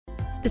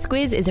The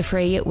Squiz is a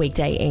free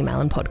weekday email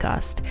and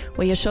podcast.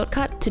 We're your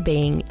shortcut to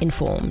being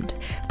informed.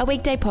 Our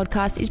weekday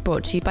podcast is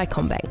brought to you by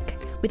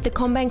CommBank. With the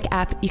CommBank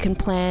app, you can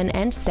plan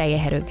and stay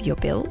ahead of your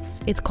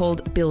bills. It's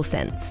called Bill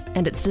Sense,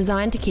 and it's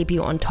designed to keep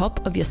you on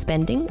top of your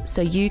spending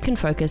so you can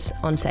focus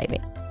on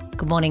saving.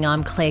 Good morning,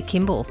 I'm Claire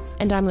Kimball.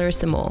 And I'm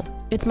Larissa Moore.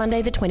 It's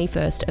Monday the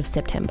 21st of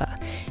September.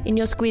 In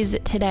your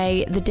Squiz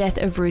today, the death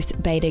of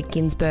Ruth Bader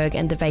Ginsberg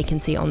and the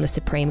vacancy on the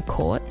Supreme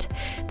Court,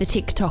 the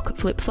TikTok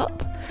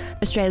flip-flop,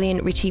 Australian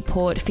Richie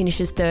Porte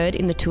finishes third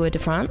in the Tour de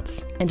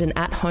France, and an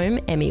at-home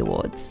Emmy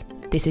Awards.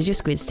 This is your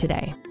Squiz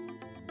today.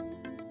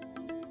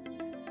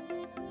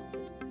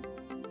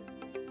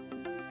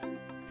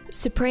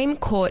 Supreme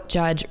Court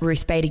Judge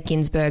Ruth Bader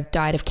Ginsberg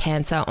died of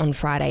cancer on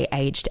Friday,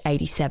 aged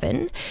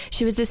 87.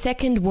 She was the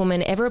second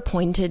woman ever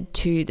appointed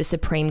to the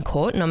Supreme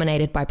Court,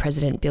 nominated by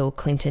President Bill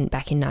Clinton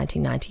back in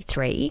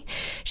 1993.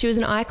 She was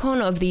an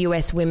icon of the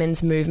US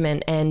women's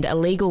movement and a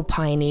legal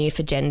pioneer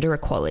for gender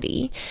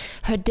equality.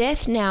 Her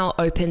death now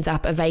opens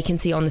up a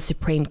vacancy on the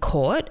Supreme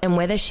Court, and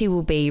whether she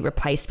will be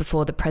replaced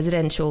before the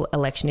presidential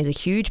election is a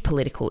huge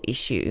political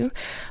issue.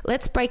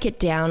 Let's break it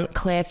down.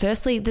 Claire,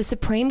 firstly, the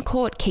Supreme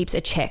Court keeps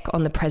a check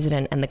on the president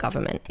and the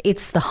government.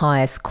 It's the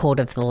highest court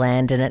of the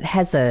land, and it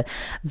has a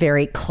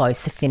very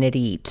close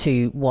affinity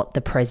to what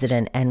the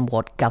president and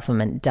what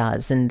government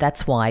does, and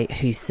that's why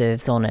who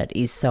serves on it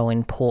is so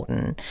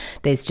important.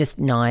 There's just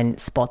 9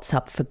 spots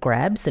up for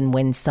grabs, and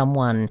when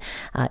someone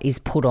is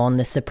put on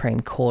the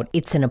Supreme Court,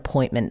 it's an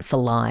appointment for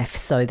life,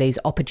 so these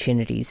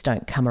opportunities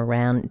don't come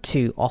around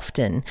too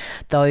often.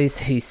 Those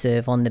who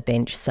serve on the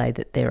bench say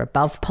that they're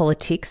above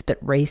politics, but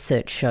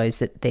research shows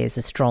that there's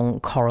a strong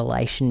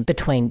correlation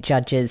between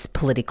judges'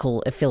 political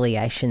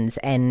affiliations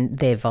and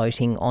their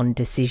voting on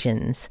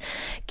decisions.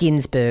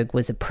 Ginsberg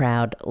was a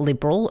proud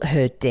Liberal.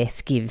 Her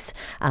death gives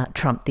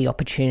Trump the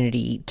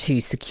opportunity to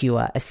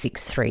secure a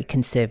 6-3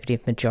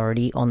 Conservative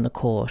majority on the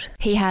court.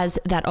 He has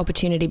that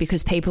opportunity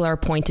because people are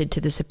appointed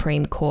to the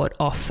Supreme Court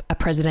off a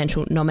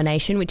presidential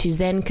nomination, which is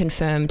then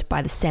confirmed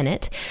by the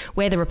Senate,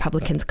 where the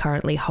Republicans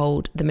currently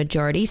hold the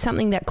majority,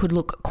 something that could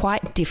look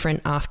quite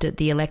different after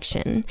the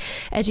election.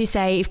 As you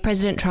say, if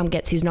President Trump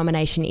gets his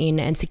nomination in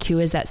and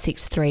secures that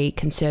 6-3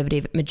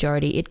 Conservative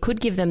majority, it could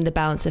give them the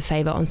balance of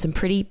favour on some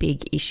pretty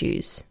big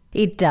issues.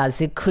 It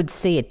does. It could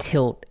see a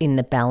tilt in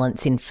the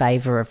balance in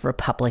favour of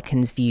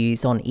Republicans'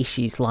 views on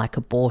issues like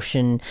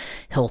abortion,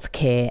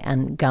 healthcare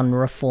and gun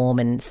reform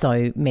and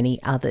so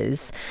many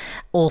others.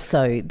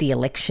 Also, the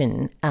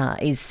election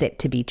is set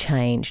to be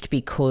changed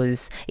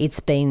because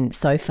it's been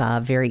so far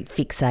very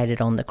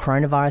fixated on the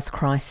coronavirus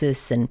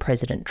crisis and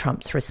President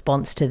Trump's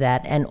response to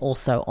that, and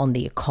also on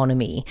the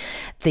economy.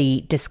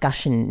 The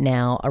discussion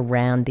now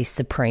around this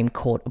Supreme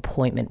Court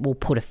appointment will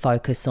put a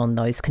focus on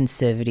those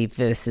conservative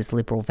versus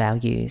liberal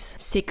values.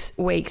 6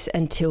 weeks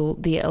until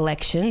the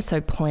election,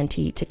 so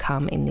plenty to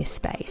come in this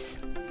space.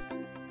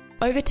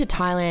 Over to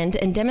Thailand,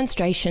 and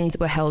demonstrations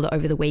were held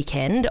over the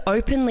weekend,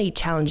 openly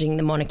challenging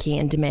the monarchy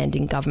and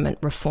demanding government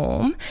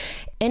reform.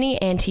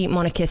 Any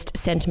anti-monarchist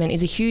sentiment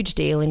is a huge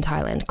deal in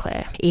Thailand,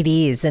 Claire. It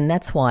is, and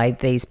that's why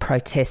these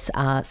protests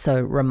are so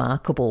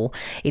remarkable.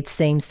 It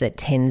seems that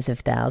tens of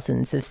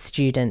thousands of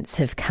students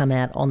have come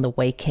out on the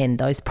weekend.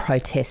 Those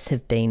protests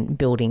have been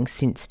building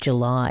since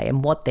July,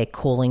 and what they're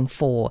calling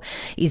for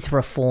is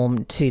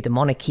reform to the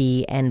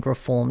monarchy and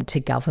reform to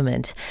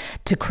government.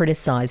 To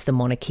criticise the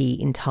monarchy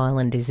in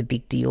Thailand is a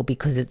big deal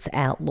because it's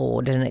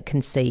outlawed and it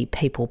can see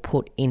people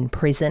put in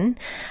prison.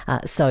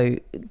 So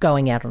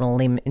going out on a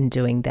limb and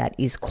doing that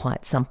is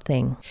quite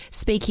something.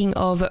 Speaking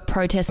of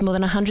protests, more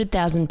than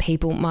 100,000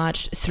 people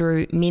marched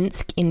through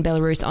Minsk in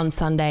Belarus on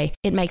Sunday.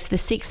 It makes the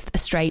 6th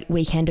straight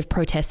weekend of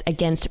protests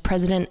against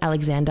President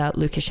Alexander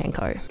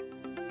Lukashenko.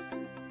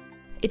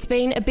 It's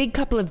been a big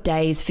couple of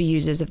days for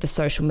users of the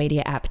social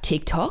media app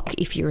TikTok,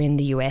 if you're in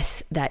the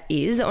US, that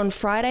is. On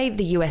Friday,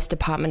 the US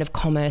Department of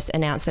Commerce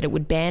announced that it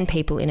would ban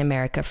people in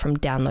America from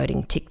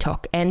downloading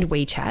TikTok and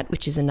WeChat,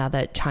 which is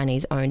another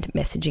Chinese-owned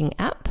messaging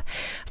app.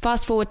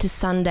 Fast forward to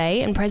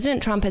Sunday, and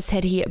President Trump has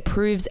said he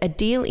approves a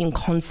deal in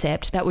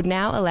concept that would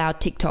now allow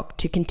TikTok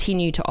to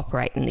continue to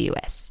operate in the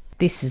US.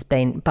 This has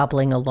been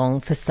bubbling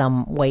along for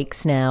some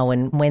weeks now,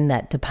 and when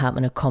that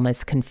Department of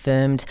Commerce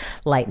confirmed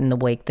late in the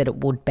week that it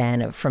would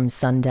ban it from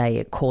Sunday,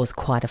 it caused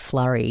quite a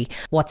flurry.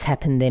 What's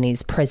happened then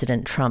is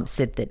President Trump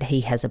said that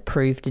he has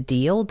approved a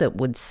deal that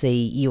would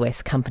see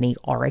US company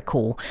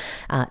Oracle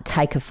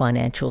take a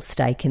financial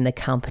stake in the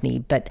company,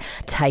 but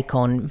take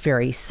on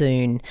very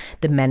soon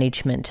the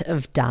management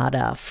of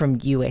data from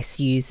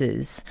US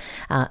users.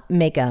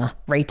 Mega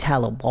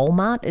retailer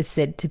Walmart is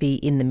said to be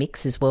in the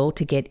mix as well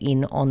to get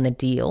in on the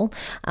deal.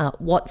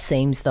 What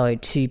seems, though,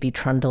 to be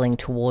trundling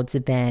towards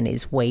a ban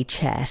is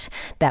WeChat.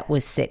 That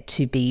was set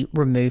to be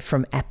removed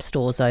from app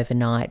stores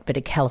overnight, but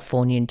a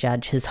Californian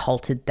judge has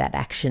halted that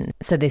action.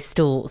 So there's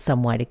still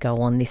some way to go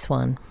on this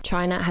one.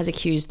 China has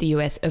accused the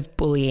US of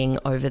bullying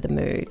over the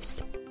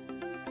moves.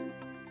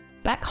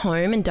 Back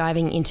home and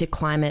diving into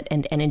climate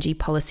and energy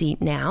policy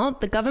now,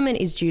 the government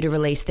is due to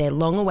release their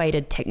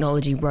long-awaited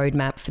technology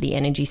roadmap for the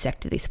energy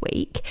sector this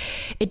week.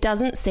 It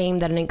doesn't seem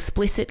that an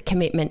explicit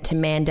commitment to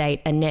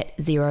mandate a net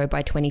zero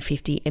by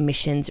 2050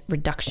 emissions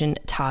reduction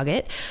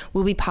target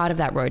will be part of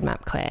that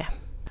roadmap, Claire.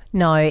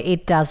 No,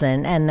 it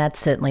doesn't, and that's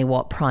certainly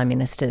what Prime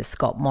Minister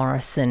Scott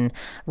Morrison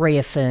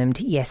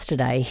reaffirmed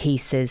yesterday. He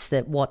says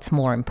that what's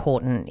more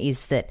important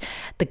is that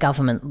the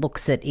government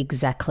looks at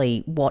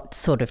exactly what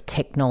sort of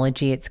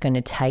technology it's going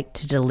to take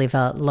to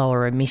deliver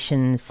lower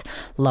emissions,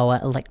 lower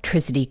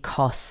electricity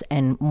costs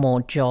and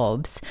more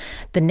jobs.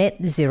 The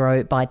net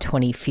zero by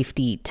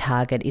 2050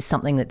 target is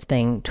something that's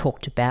being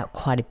talked about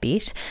quite a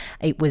bit.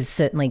 It was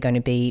certainly going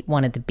to be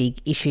one of the big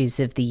issues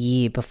of the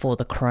year before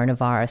the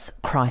coronavirus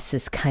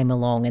crisis came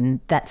along. And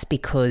that's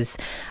because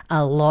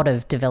a lot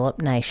of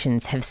developed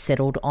nations have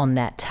settled on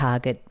that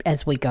target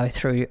as we go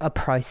through a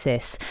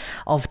process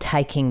of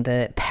taking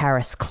the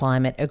Paris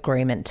Climate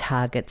Agreement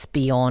targets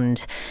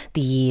beyond the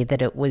year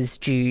that it was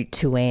due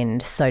to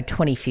end. So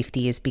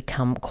 2050 has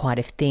become quite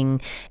a thing,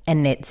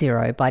 and net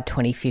zero by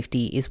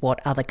 2050 is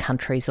what other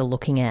countries are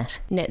looking at.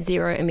 Net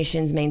zero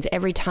emissions means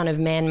every tonne of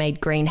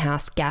man-made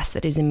greenhouse gas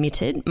that is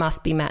emitted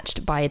must be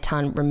matched by a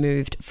tonne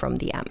removed from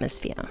the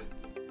atmosphere.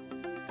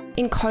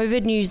 In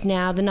COVID news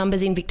now, the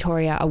numbers in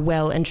Victoria are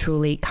well and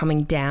truly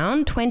coming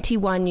down.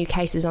 21 new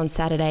cases on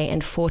Saturday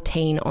and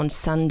 14 on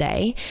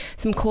Sunday.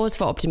 Some cause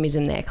for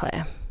optimism there,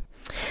 Claire.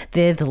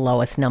 They're the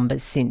lowest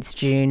numbers since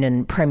June,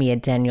 and Premier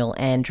Daniel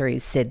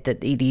Andrews said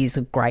that it is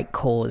a great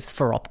cause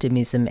for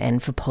optimism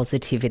and for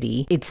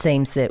positivity. It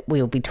seems that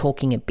we'll be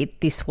talking a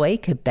bit this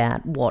week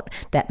about what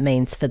that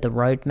means for the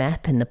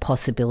roadmap and the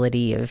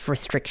possibility of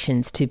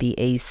restrictions to be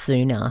eased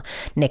sooner.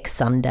 Next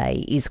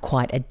Sunday is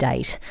quite a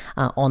date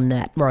on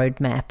that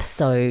roadmap,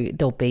 so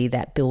there'll be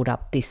that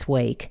build-up this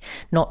week.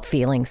 Not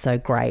feeling so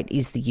great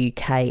is the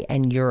UK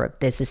and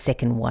Europe. There's a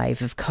second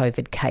wave of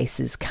COVID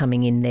cases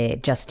coming in there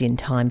just in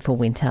time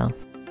for winter.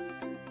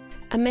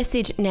 A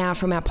message now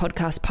from our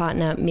podcast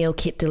partner, meal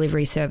kit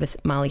delivery service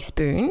Marley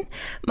Spoon.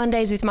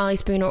 Mondays with Marley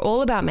Spoon are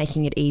all about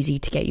making it easy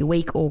to get your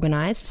week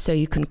organised so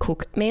you can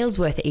cook meals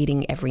worth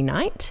eating every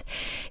night.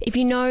 If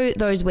you know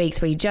those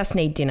weeks where you just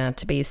need dinner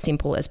to be as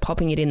simple as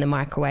popping it in the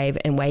microwave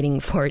and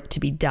waiting for it to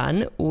be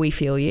done, we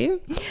feel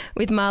you.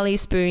 With Marley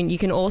Spoon, you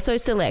can also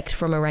select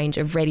from a range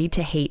of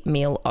ready-to-heat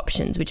meal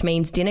options, which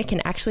means dinner can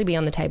actually be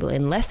on the table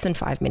in less than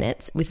 5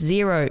 minutes with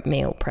zero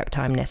meal prep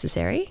time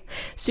necessary.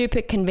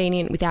 Super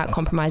convenient without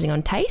compromising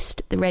on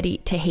taste. The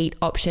ready-to-heat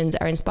options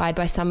are inspired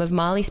by some of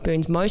Marley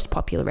Spoon's most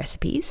popular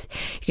recipes.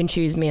 You can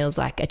choose meals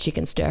like a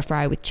chicken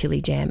stir-fry with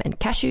chili jam and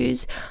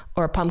cashews,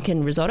 or a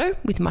pumpkin risotto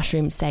with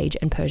mushroom, sage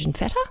and Persian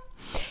feta.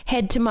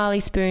 Head to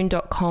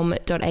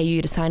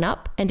marleyspoon.com.au to sign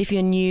up, and if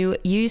you're new,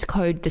 use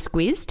code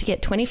THESQUIZ to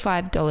get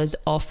 $25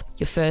 off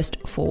your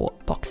first 4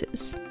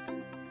 boxes.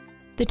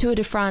 The Tour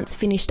de France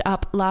finished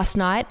up last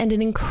night, and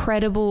an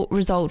incredible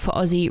result for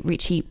Aussie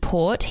Richie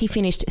Porte. He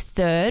finished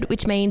third,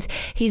 which means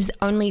he's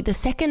only the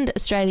second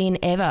Australian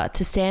ever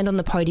to stand on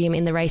the podium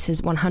in the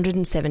race's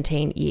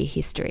 117-year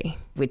history.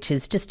 Which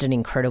is just an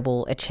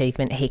incredible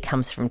achievement. He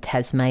comes from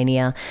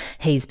Tasmania.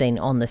 He's been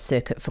on the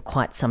circuit for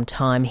quite some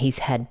time. He's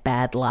had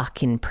bad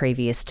luck in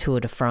previous Tour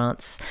de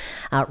France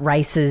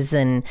races,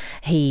 and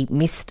he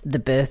missed the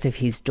birth of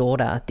his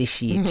daughter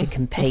this year to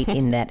compete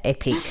in that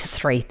epic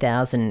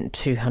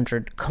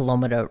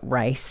 3,200-kilometre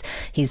race.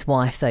 His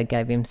wife, though,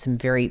 gave him some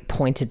very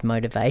pointed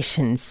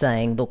motivation,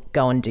 saying, look,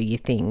 go and do your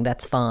thing,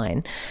 that's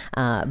fine.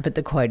 But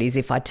the quote is,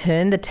 if I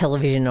turn the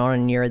television on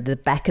and you're at the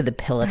back of the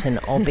peloton,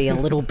 I'll be a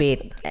little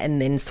bit...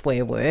 and then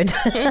swear word.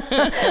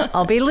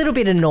 I'll be a little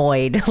bit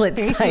annoyed,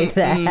 let's say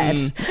that.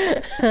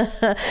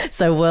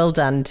 So well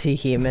done to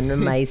him, an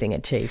amazing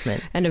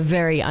achievement. And a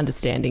very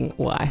understanding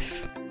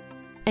wife.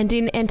 And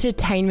in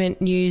entertainment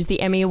news, the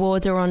Emmy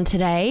Awards are on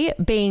today.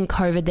 Being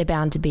COVID, they're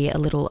bound to be a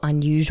little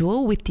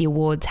unusual, with the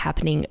awards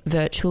happening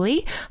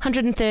virtually.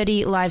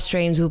 130 live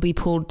streams will be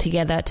pulled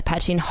together to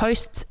patch in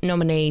hosts,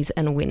 nominees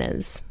and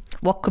winners.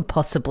 What could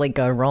possibly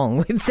go wrong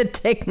with the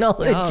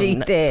technology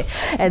there?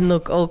 And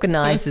look,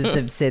 organisers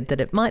have said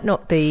that it might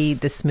not be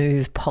the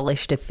smooth,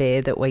 polished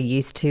affair that we're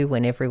used to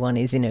when everyone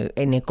is in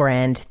a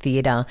grand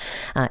theatre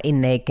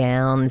in their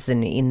gowns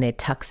and in their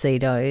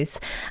tuxedos.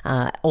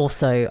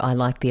 Also, I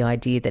like the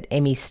idea that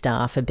Emmy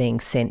staff are being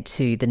sent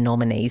to the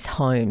nominees'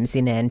 homes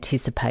in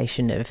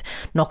anticipation of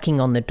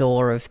knocking on the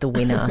door of the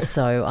winner.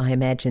 So I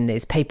imagine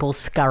there's people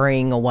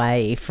scurrying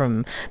away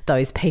from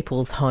those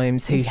people's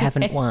homes who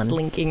haven't won.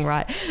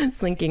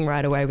 Slinking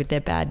right away with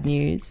their bad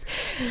news.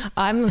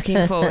 I'm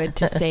looking forward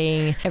to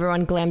seeing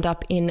everyone glammed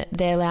up in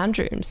their lounge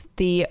rooms.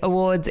 The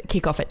awards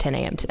kick off at 10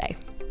 a.m. today.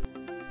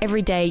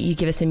 Every day you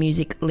give us a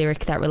music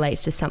lyric that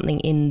relates to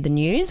something in the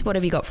news. What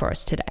have you got for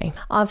us today?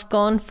 I've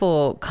gone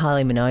for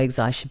Kylie Minogue's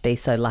I Should Be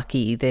So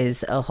Lucky.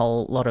 There's a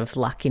whole lot of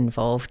luck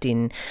involved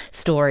in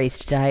stories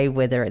today,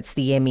 whether it's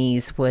the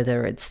Emmys,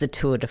 whether it's the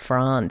Tour de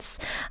France.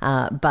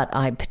 But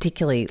I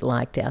particularly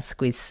liked our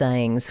Squiz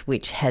Sayings,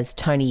 which has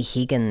Tony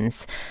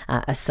Higgins,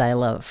 a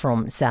sailor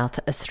from South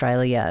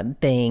Australia,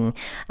 being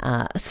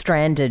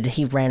stranded.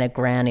 He ran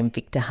aground in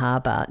Victor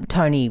Harbour.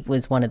 Tony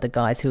was one of the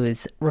guys who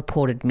was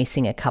reported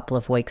missing a couple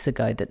of weeks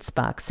ago that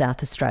sparked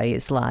South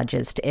Australia's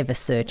largest ever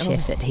search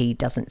effort. He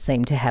doesn't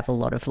seem to have a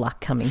lot of luck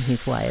coming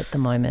his way at the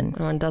moment.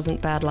 Oh, and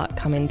doesn't bad luck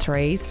come in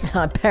threes?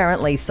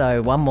 Apparently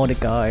so. One more to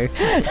go.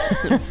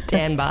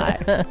 Stand by.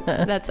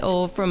 That's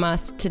all from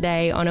us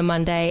today on a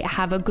Monday.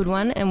 Have a good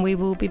one, and we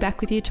will be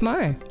back with you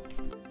tomorrow.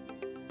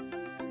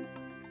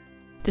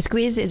 The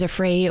Squiz is a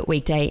free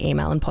weekday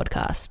email and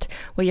podcast.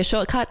 We're your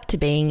shortcut to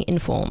being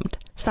informed.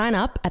 Sign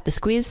up at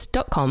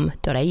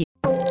thesquiz.com.au.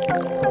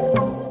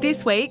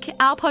 This week,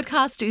 our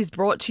podcast is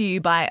brought to you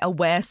by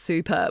Aware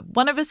Super,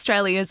 one of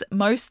Australia's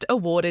most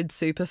awarded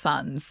super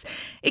funds.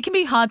 It can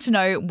be hard to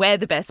know where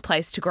the best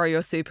place to grow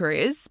your super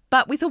is,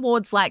 but with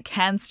awards like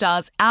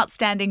CanStar's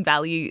Outstanding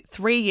Value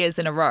 3 years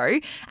in a row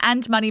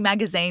and Money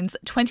Magazine's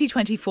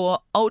 2024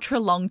 Ultra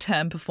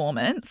Long-Term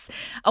Performance,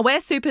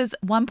 Aware Super's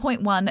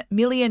 1.1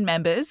 million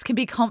members can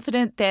be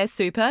confident their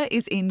super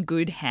is in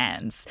good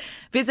hands.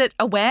 Visit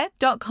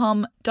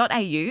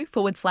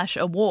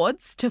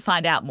aware.com.au/awards to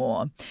find out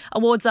more.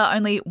 Awards are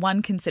only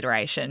one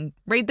consideration.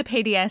 Read the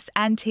PDS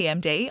and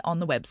TMD on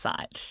the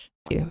website.